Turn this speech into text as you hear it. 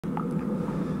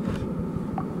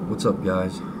What's up,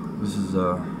 guys? This is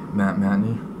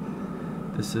Matney.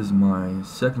 This is my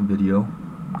second video,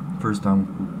 first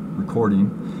time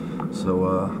recording,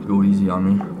 so go easy on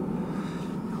me.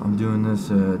 I'm doing this,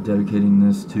 dedicating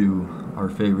this to our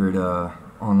favorite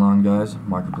online guys,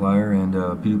 Markiplier and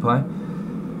PewDiePie,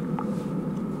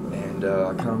 and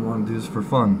I kind of want to do this for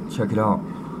fun. Check it out.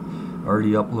 I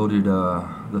already uploaded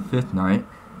the 5th night.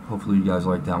 Hopefully you guys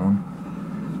like that one.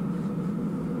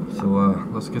 So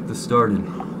let's get this started.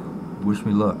 Wish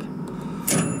me luck.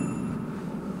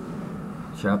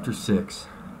 Chapter 6.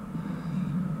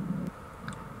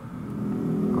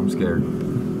 I'm scared.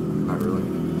 Not really.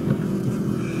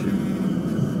 Shoot.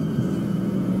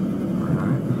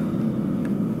 Alright.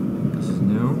 This is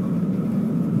new.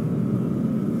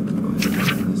 Go ahead and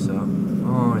open this up.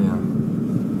 Oh yeah.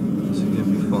 This is gonna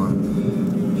be fun.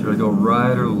 Should I go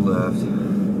right or left?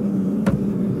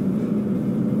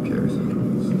 Who cares?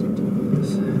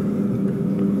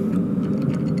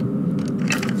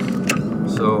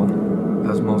 So,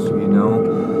 as most of you know,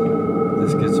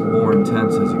 this gets more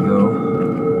intense as you go,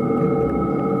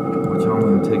 which I'm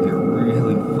going to take it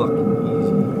really fucking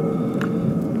easy.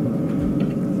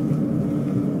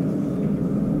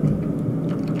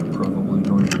 Probably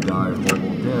going to die a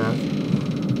horrible death.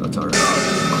 That's alright.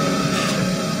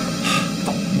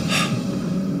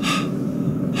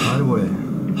 Right away.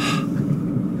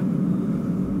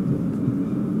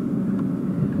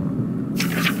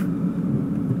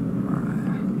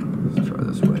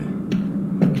 This way.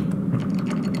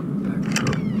 Back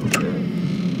up. Okay.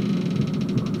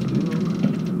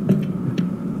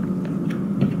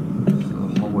 This is the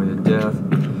hallway of death.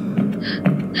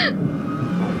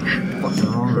 Oh, fucking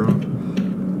wrong room.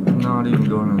 I'm not even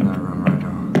going in that room right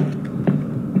now.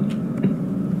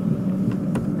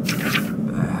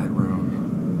 Bad room.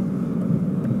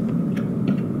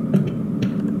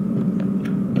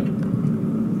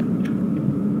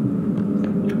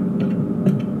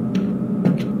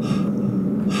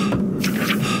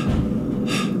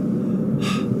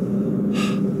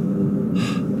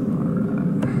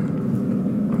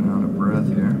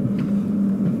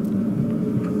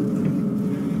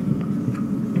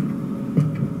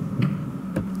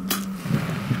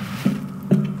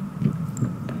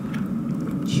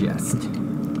 Chest.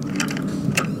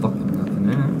 Fucking nothing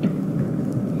in it.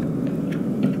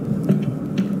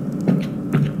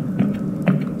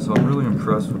 So I'm really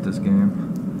impressed with this game.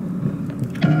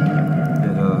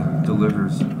 It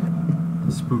delivers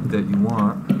the spook that you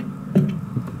want.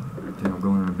 Okay, I'm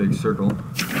going in a big circle.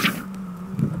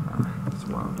 That's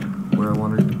where I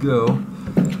wanted to go.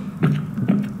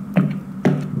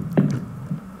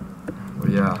 But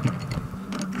yeah,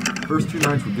 first 2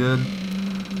 nights were good.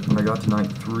 When I got to night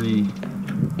 3,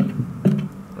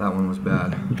 that one was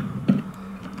bad.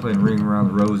 Playing Ring Around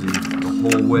the Rosie the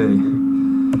whole way.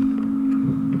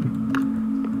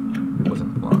 It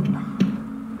wasn't fun.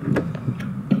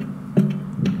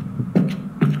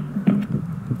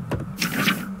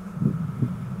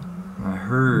 I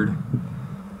heard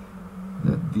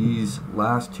that these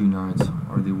last 2 nights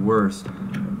are the worst. I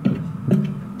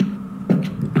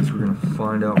guess we're gonna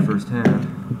find out firsthand.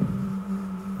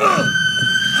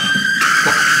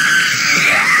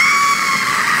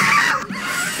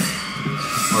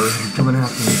 He's coming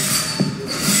after me.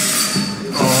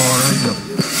 Oh, right in the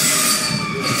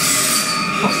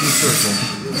fucking circle.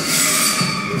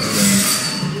 And then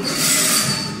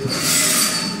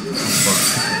I'm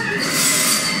fucked.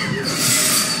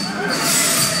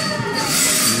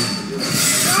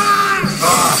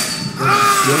 Ah!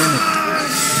 Damn it.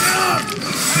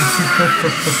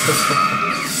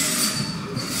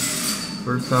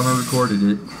 First time I recorded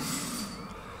it.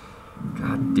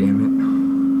 God damn it.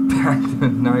 Back to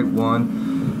night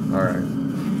 1. Alright,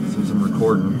 since I'm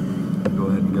recording, go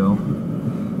ahead and go.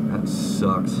 That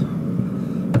sucks.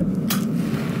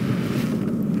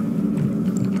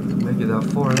 Didn't make it that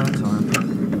far that time.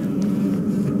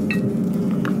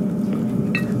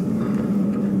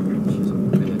 She's a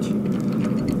bitch.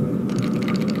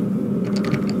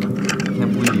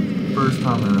 Can't believe first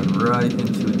time I ran right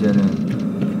into a dead end.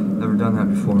 Never done that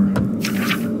before. I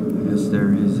guess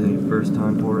there is a first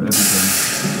time for everything.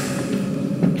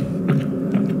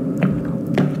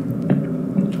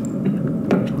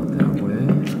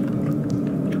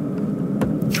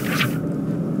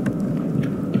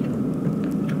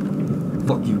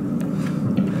 Fuck you.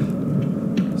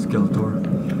 Skeletor.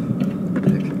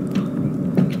 Dick.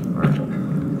 Alright.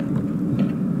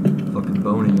 Fucking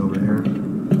bony over here. I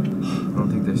don't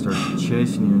think they start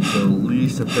chasing you until at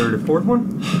least the 3rd or 4th one.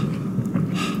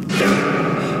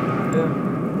 Yeah.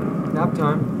 Nap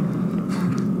time.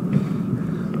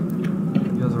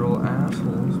 You guys are all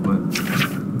assholes, but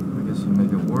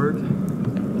work.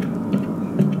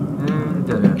 And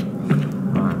dead end.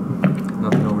 Alright,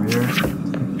 nothing over here.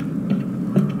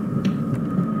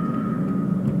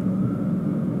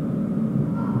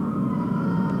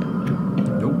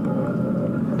 Nope.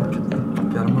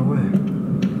 Get out of my way.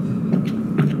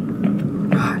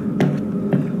 God.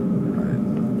 Alright.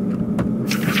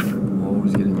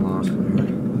 Always getting lost in here.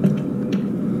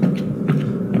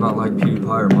 Not like pewds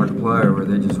or markiplier where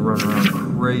they just run around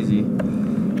crazy.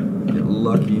 Get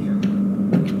lucky. And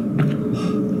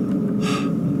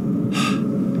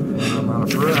I'm out of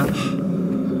breath.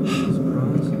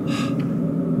 Surprise.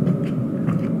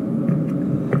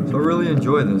 So I really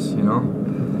enjoy this, you know.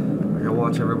 Like I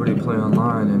watch everybody play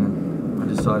online, and I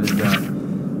decided that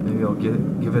maybe I'll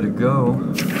give it a go.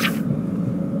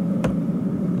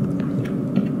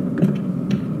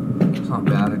 It's not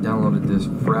bad. I downloaded this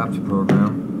Fraps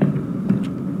program,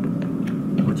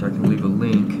 which I can leave a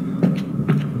link.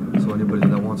 So anybody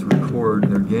that wants to record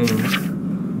their games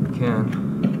can.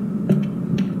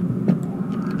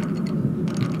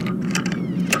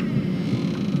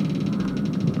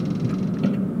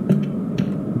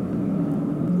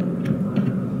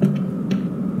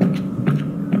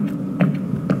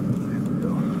 There we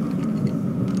go.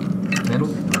 Metal?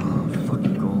 Oh,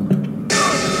 fucking gold.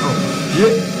 Oh,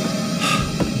 shit!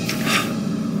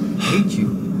 Hate you.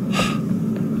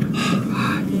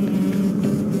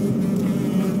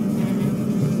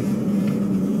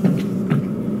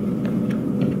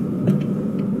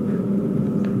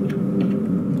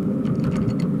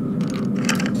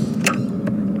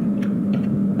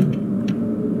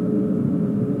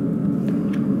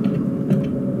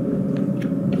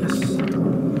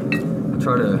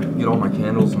 Try to get all my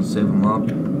candles and save them up.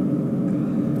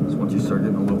 So once you start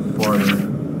getting a little farther,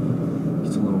 it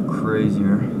gets a little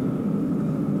crazier.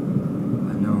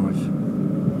 I know I should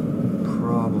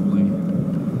probably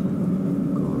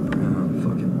go around.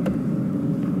 Fuck it.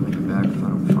 I'll make it back if I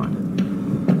don't find it.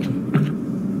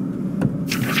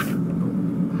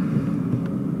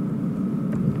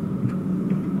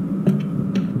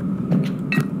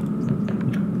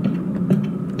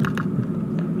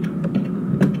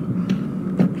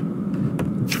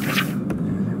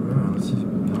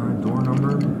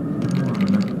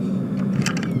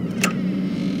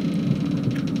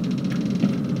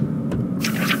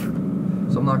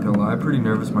 I'm not gonna lie, I'm pretty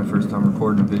nervous my first time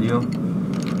recording a video,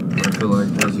 but I feel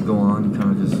like as you go on, you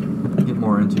kind of just get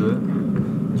more into it,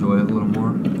 enjoy it a little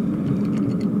more.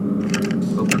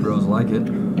 Hope the bros like it.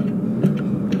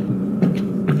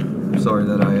 I'm sorry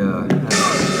that I had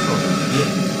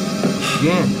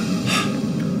again.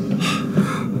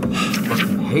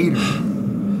 Fucking hater.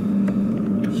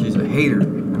 She's a hater,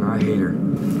 and I hate her.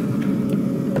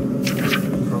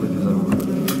 Probably because I don't have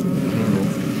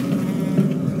candles.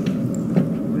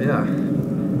 Yeah,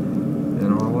 you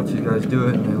know, I watch you guys do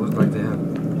it, and they look like they have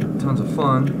tons of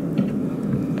fun.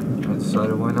 I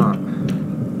decided why not.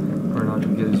 We're not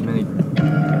gonna get as many.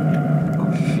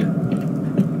 Oh shit!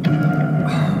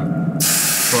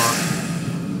 Fuck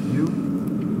you.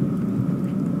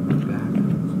 Back.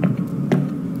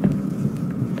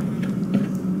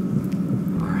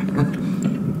 All right.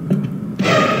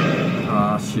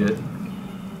 Ah shit.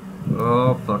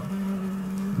 Oh fuck.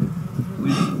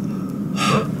 Please.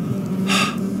 What?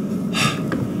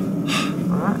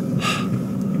 Alright.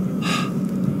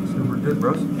 Super good,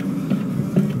 bros.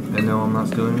 And no, I'm not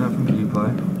stealing that from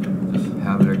pewds. Just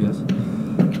have it, I guess.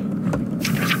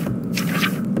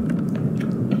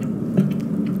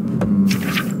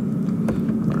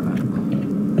 Alright.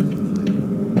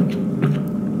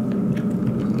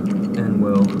 And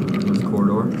well, this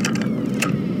corridor.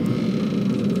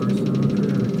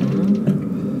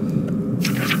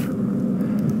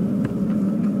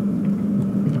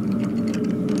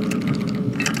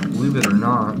 Believe it or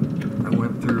not, I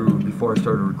went through, before I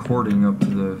started recording, up to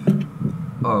the...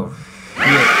 Oh,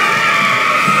 shit.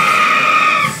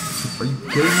 Are you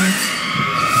kidding me?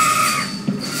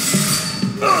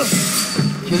 Are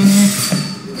you kidding me?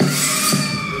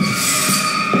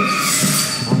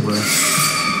 Wrong way.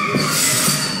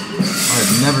 I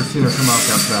have never seen her come out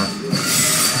that fast.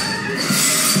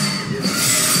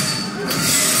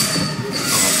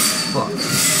 Oh, fuck.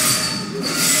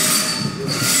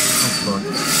 Oh, fuck.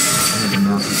 I need to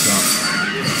map this out.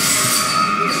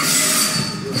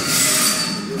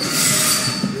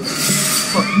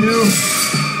 Fuck you!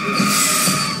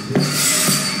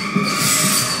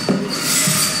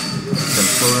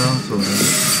 Gotta slow down so it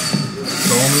doesn't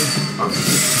stall me. Oh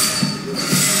shit.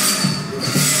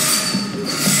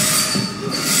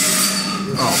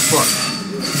 Oh fuck.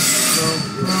 No,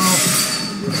 no.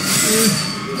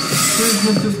 Please,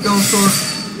 Mr. Skeletor.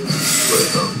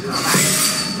 Please, oh,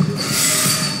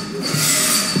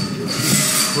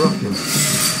 fucking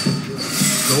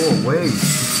go away.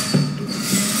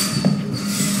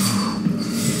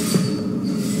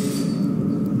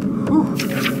 Whew.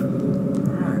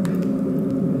 Alright.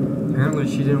 Apparently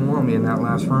she didn't want me in that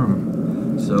last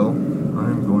room. So,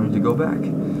 I'm going to go back. I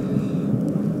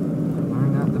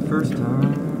learned that the first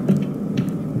time.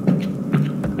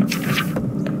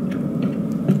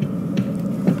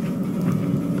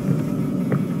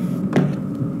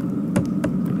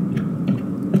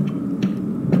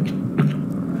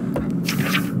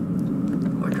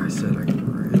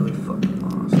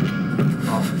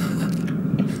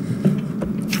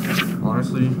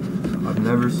 Honestly, I've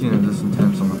never seen it this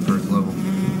intense on the first level.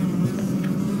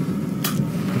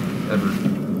 Ever. I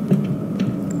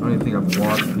don't even think I've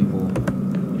watched people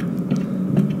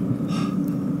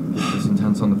get this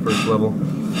intense on the first level.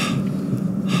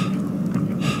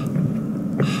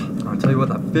 I'll tell you what,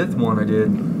 that fifth one I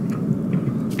did,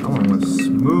 that one went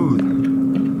smooth. I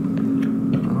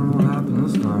don't know what happened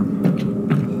this time.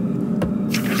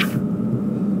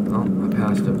 Oh, I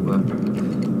passed it, but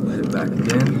hit it back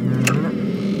again here in a minute.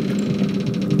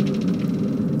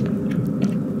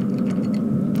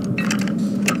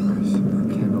 Nice.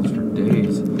 Candles for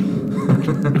days.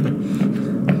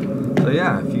 So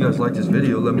yeah, if you guys like this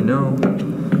video, let me know.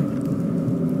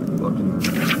 Fucking,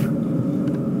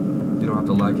 you don't have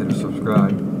to like it or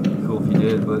subscribe. Cool if you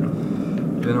did, but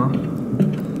you know,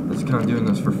 that's kind of doing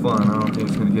this for fun. I don't think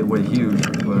it's gonna get way huge,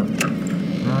 but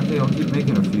you know, I think I'll keep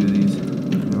making a few of these.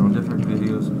 You know, different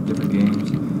videos, different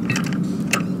games.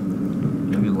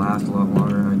 Maybe last a lot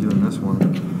longer than I do in this one.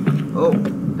 Oh,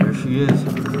 there she is.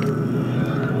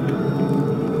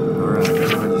 Alright,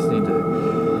 I just need to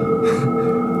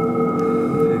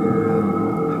figure out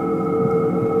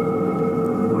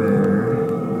where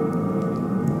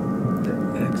the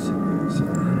exit is. I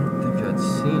don't think I'd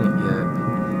seen it yet.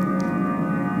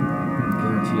 I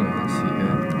guarantee I didn't see it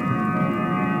yet.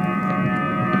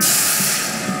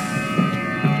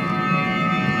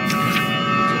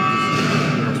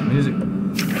 Music.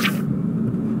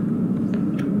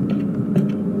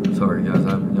 Sorry guys, I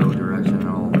have no direction at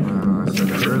all. I said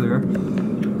that earlier.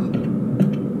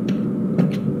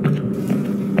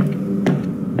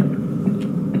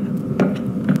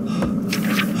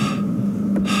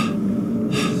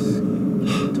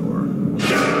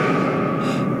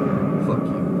 Fuck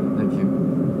you. Thank you.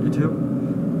 You too?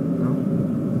 No?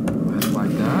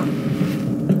 Like that.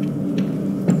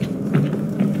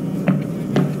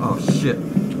 Oh shit.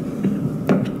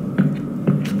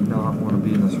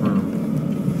 Be in this room.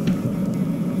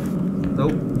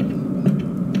 Nope.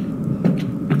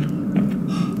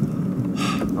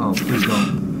 Oh, please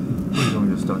don't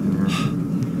get stuck in here.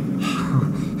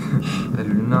 I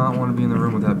do not want to be in the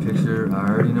room with that picture. I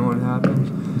already know what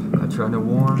happens. I tried to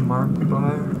warn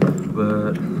Markiplier,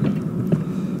 but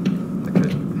I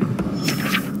couldn't.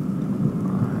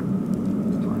 Alright.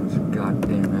 Find this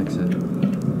goddamn exit.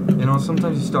 You know,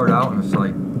 sometimes you start out and it's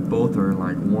like both are in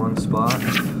like one spot.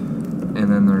 And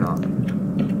then they're not. They're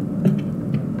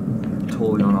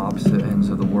totally on opposite ends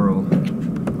of the world.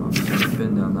 Obviously, I've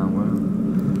been down that way.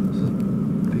 This is the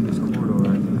biggest corridor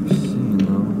I think I've seen,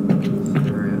 though.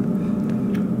 This area.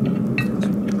 Let's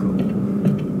go.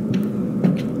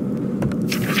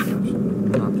 There's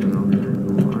nothing over here.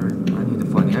 I need to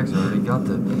find the exit. I already got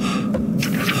the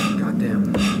goddamn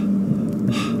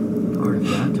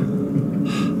artifact.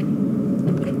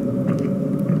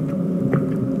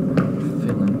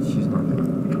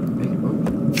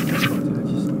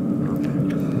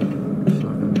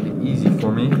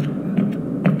 For me. What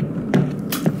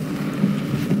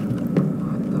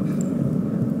the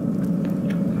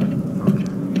okay.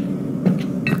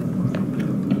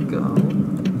 Go.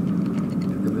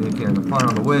 Pick up anything I can find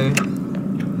on the way.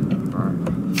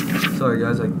 Alright. Sorry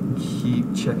guys, I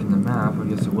keep checking the map. I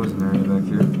guess it was an area back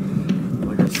here.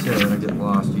 Like I said, I get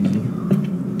lost easy.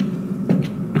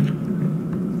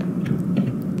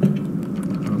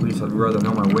 Or at least I'd rather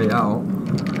know my way out.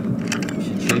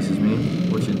 She chases me,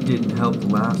 which it didn't help the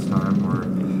last time, or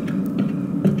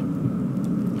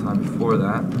time before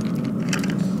that.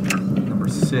 Number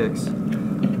 6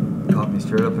 caught me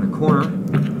straight up in a corner,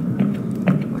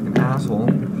 like an asshole.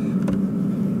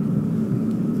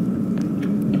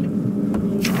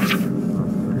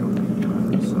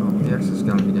 So the exit's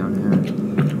gotta be down here.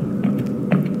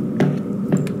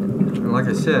 And like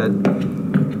I said,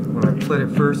 when I played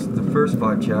it first, the first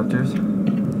 5 chapters,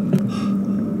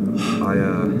 I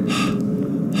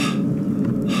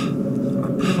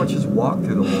pretty much just walked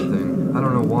through the whole thing. I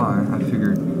don't know why. I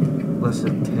figured less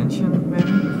attention,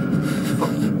 maybe?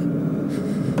 Fuck you.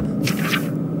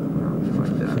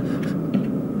 Like that.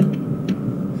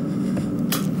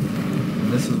 And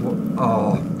this is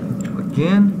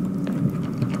again?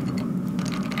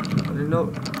 I didn't know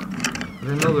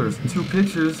there was 2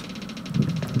 pictures.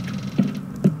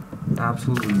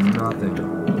 Absolutely nothing.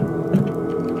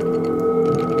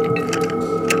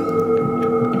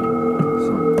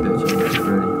 Son of a bitch, I'm getting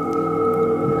ready.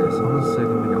 Okay, so I'm gonna say I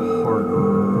can make a heart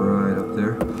right up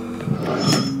there.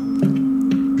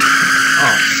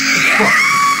 Oh, fuck!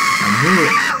 I knew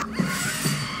it.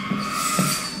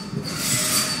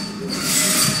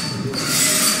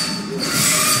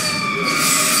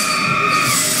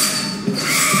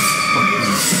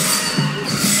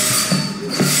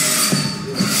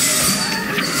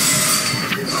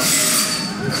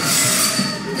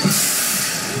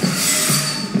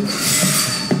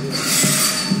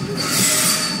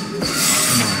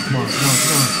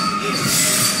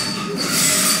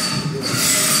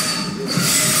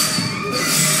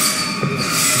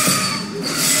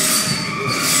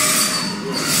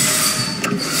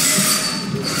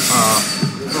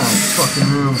 Wrong fucking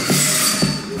room.